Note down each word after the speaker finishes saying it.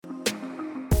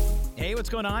Hey, what's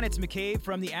going on? It's McCabe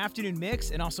from the Afternoon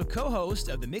Mix and also co-host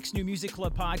of the Mix New Music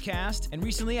Club podcast. And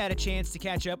recently I had a chance to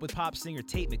catch up with pop singer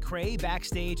Tate McRae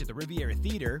backstage at the Riviera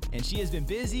Theater. And she has been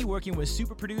busy working with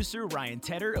super producer Ryan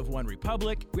Tedder of One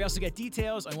Republic. We also get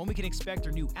details on when we can expect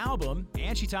her new album.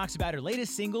 And she talks about her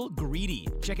latest single, Greedy.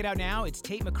 Check it out now. It's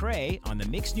Tate McRae on the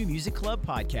Mix New Music Club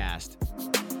podcast.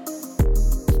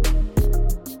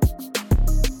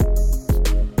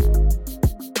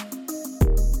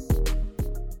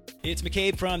 It's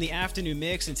McCabe from the Afternoon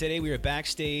Mix, and today we are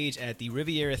backstage at the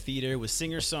Riviera Theater with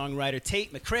singer-songwriter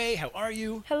Tate McRae. How are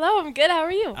you? Hello, I'm good. How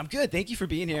are you? I'm good. Thank you for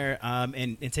being here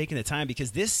and taking the time,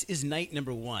 because this is night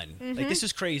number one. Mm-hmm. Like, this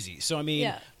is crazy. So, I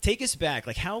mean, take us back.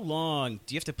 Like, how long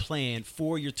do you have to plan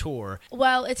for your tour?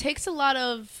 Well, it takes a lot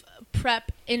of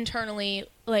prep internally,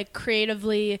 like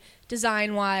creatively,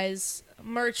 design-wise,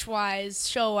 merch-wise,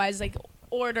 show-wise, like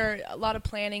order, a lot of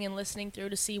planning and listening through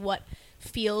to see what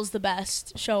feels the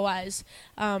best show-wise.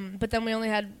 But then we only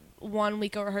had 1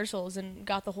 week of rehearsals and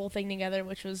got the whole thing together,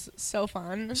 which was so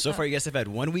fun. So far, you guys have had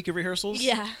 1 week of rehearsals?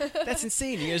 Yeah. That's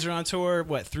insane. You guys are on tour,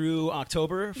 through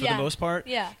October for the most part?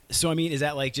 Yeah. So, I mean, is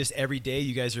that like just every day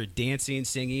you guys are dancing,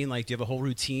 singing? Like, do you have a whole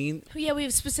routine? Yeah, we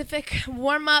have specific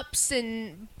warm-ups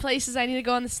and places I need to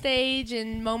go on the stage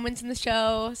and moments in the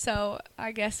show. So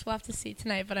I guess we'll have to see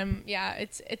tonight. But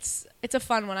it's a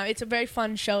fun one. It's a very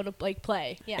fun show to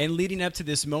play. Yeah. And leading up to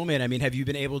this moment, I mean, have you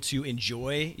been able to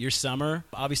enjoy your summer?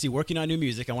 Obviously, working on new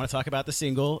music. I want to talk about the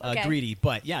single, Greedy.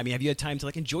 But yeah, I mean, have you had time to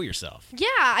enjoy yourself? Yeah,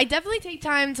 I definitely take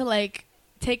time to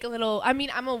take a little. I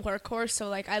mean, I'm a workhorse,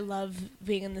 so I love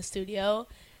being in the studio.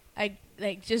 I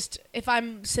just if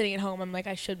I'm sitting at home, I'm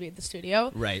I should be at the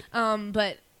studio. Right.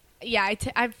 But yeah,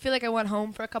 I feel like I went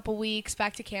home for a couple weeks,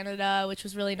 back to Canada, which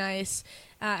was really nice,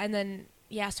 and then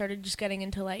started just getting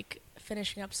into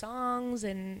finishing up songs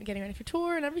and getting ready for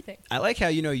tour and everything. I like how,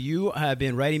 you have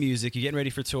been writing music, you're getting ready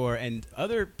for tour, and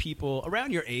other people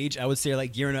around your age, I would say, are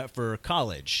gearing up for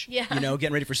college. Yeah.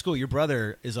 Getting ready for school. Your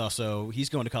brother is he's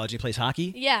going to college and he plays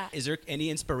hockey. Yeah. Is there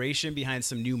any inspiration behind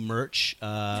some new merch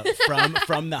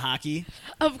from the hockey?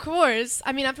 Of course.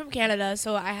 I mean, I'm from Canada,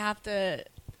 so I have to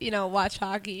watch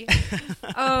hockey.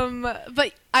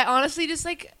 But I honestly just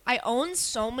I own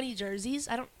so many jerseys.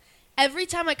 Every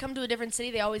time I come to a different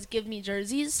city, they always give me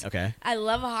jerseys. Okay. I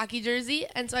love a hockey jersey,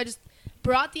 and so I just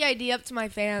brought the idea up to my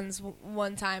fans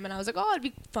one time, and I was like, oh, it'd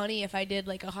be funny if I did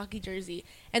a hockey jersey.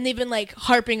 And they've been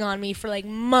harping on me for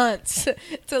months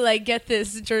to get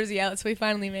this jersey out, so we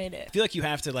finally made it. I feel like you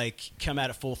have to come out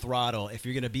at full throttle if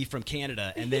you're going to be from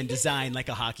Canada and then design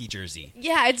a hockey jersey.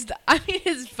 Yeah, it's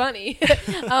funny.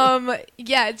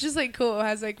 It's just cool. It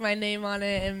has my name on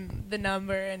it and the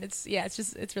number, and it's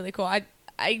really cool.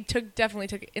 I definitely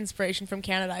took inspiration from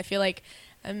Canada. I feel like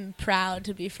I'm proud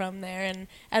to be from there, and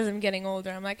as I'm getting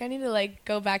older, I'm I need to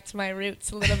go back to my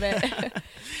roots a little bit.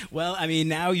 Well, I mean,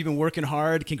 now you've been working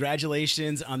hard.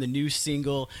 Congratulations on the new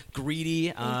single, Greedy,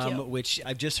 which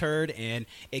I've just heard, and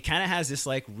it kind of has this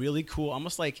really cool,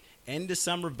 almost end of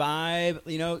summer vibe,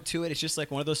 to it. It's just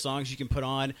one of those songs you can put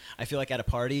on, I feel at a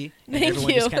party, and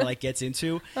everyone just kind of gets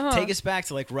into. Uh-huh. Take us back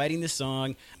to writing this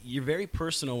song. You're very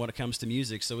personal when it comes to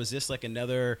music, so is this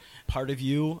another part of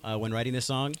you when writing this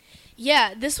song?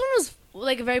 Yeah, this one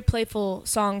was a very playful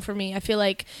song for me. I feel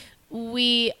I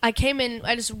came in,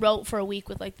 I just wrote for a week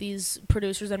with these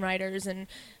producers and writers, and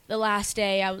the last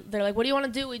day they're like, what do you want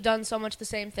to do? We've done so much the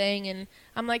same thing, and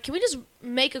I'm like, can we just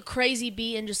make a crazy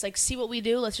beat and just see what we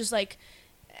do? Let's just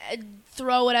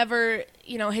throw whatever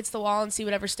hits the wall and see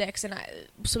whatever sticks. And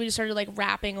so we just started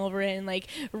rapping over it and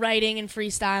writing and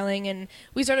freestyling, and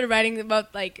we started writing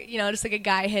about just a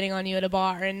guy hitting on you at a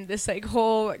bar, and this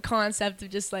whole concept of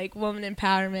just woman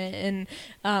empowerment,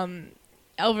 and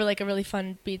over a really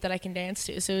fun beat that I can dance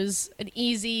to. So it was an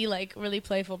easy really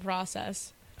playful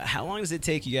process. How long does it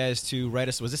take you guys to write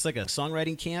us? Was this a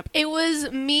songwriting camp? It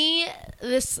was me,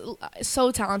 this so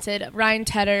talented, Ryan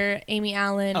Tedder, Amy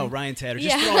Allen. Oh, Ryan Tedder.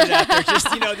 Just throwing it out there. Just,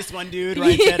 this one dude,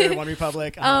 Ryan Tedder, One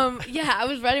Republic. I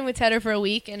was writing with Tedder for a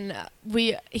week, and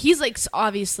he's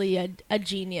obviously a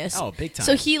genius. Oh, big time.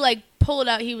 So he pulled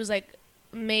out, he was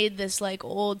made this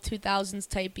old 2000s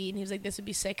type beat, and he was this would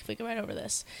be sick if we could write over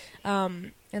this.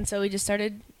 And so we just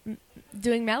started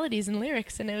doing melodies and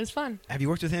lyrics, and it was fun. Have you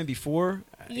worked with him before?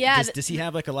 Yeah. Does he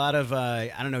have a lot of,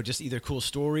 I don't know, just either cool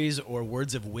stories or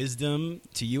words of wisdom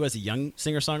to you as a young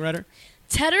singer-songwriter?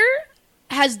 Tedder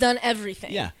has done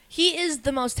everything. Yeah. He is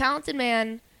the most talented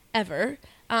man ever.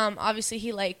 Obviously,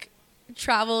 he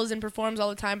travels and performs all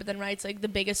the time, but then writes the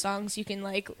biggest songs you can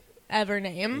ever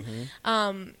name.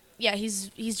 Mm-hmm.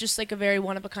 He's just a very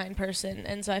one of a kind person,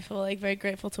 and so I feel very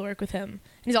grateful to work with him.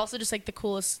 And he's also just the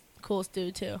coolest cool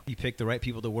dude too. You picked the right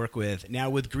people to work with. Now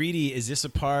with Greedy, is this a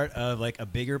part of like a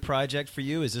bigger project for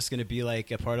you? Is this going to be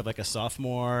like a part of like a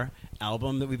sophomore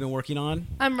album that we've been working on?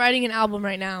 I'm writing an album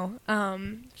right now,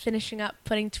 finishing up,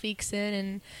 putting tweaks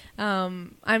in,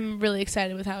 and I'm really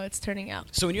excited with how it's turning out.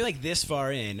 So when you're like this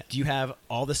far in, do you have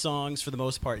all the songs for the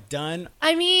most part done?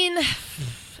 I mean,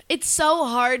 it's so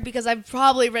hard because I've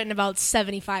probably written about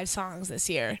 75 songs this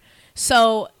year.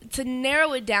 So to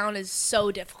narrow it down is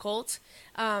so difficult.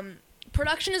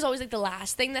 Production is always like the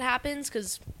last thing that happens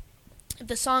because if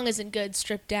the song isn't good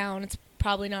stripped down, it's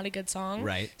probably not a good song.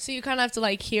 Right. So you kind of have to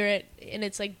like hear it in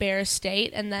its like bare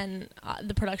state, and then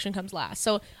the production comes last.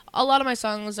 So a lot of my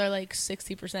songs are like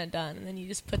 60% done, and then you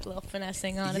just put a little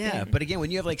finessing on it. Yeah, but again,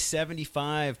 when you have like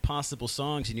 75 possible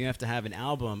songs and you have to have an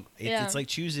album, it's like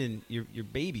choosing your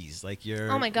babies, like your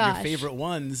favorite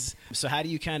ones. So how do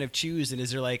you kind of choose, and is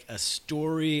there like a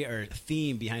story or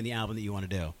theme behind the album that you want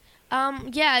to do?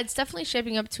 Yeah, it's definitely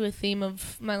shaping up to a theme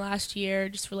of my last year,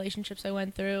 just relationships I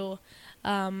went through.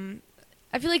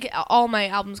 I feel like all my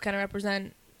albums kind of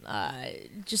represent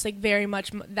just like very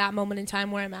much that moment in time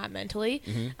where I'm at mentally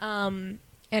and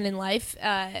in life.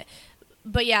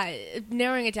 But yeah,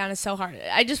 narrowing it down is so hard.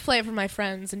 I just play it for my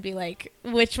friends and be like,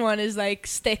 which one is like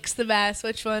sticks the best?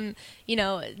 Which one,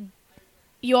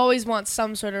 you always want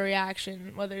some sort of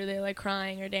reaction, whether they're like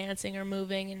crying or dancing or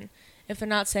moving, and if they're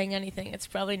not saying anything, it's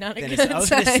probably not a good sign. I was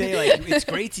going to say, like, it's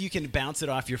great you can bounce it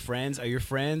off your friends. Are your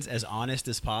friends as honest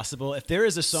as possible? If there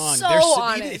is a song,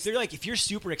 honest. If you're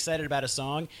super excited about a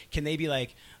song, can they be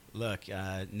like, look,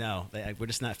 no, we're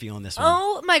just not feeling this one?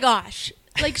 Oh my gosh.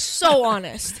 Like, so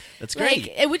honest. That's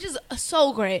great. Like, which is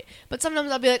so great. But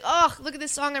sometimes I'll be like, oh, look at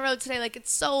this song I wrote today. Like,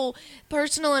 it's so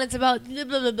personal and it's about blah,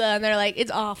 blah, blah, blah. And they're like, it's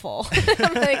awful.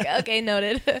 I'm like, okay,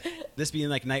 noted. This being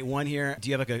like night one here, do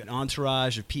you have like an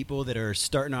entourage of people that are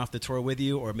starting off the tour with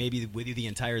you or maybe with you the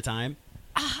entire time?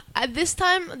 At this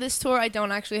tour, I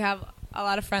don't actually have a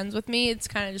lot of friends with me. It's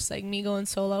kind of just like me going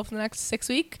solo for the next 6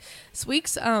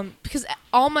 weeks. Because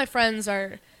all my friends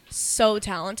are so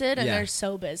talented and they're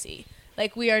so busy.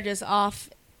 Like, we are just off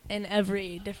in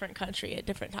every different country at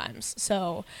different times.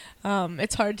 So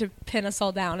it's hard to pin us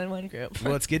all down in one group.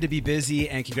 Well, it's good to be busy,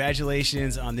 and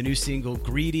congratulations on the new single,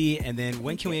 Greedy. And then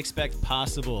when can we expect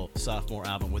possible sophomore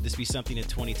album? Would this be something in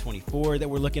 2024 that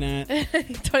we're looking at?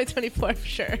 2024 for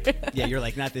sure. Yeah, you're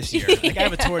like, not this year. Like, I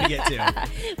have a tour to get to.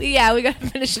 Yeah, we got to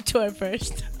finish the tour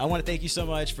first. I want to thank you so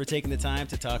much for taking the time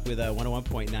to talk with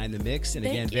 101.9 The Mix. And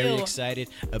again, very excited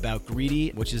about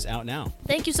Greedy, which is out now.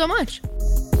 Thank you so much.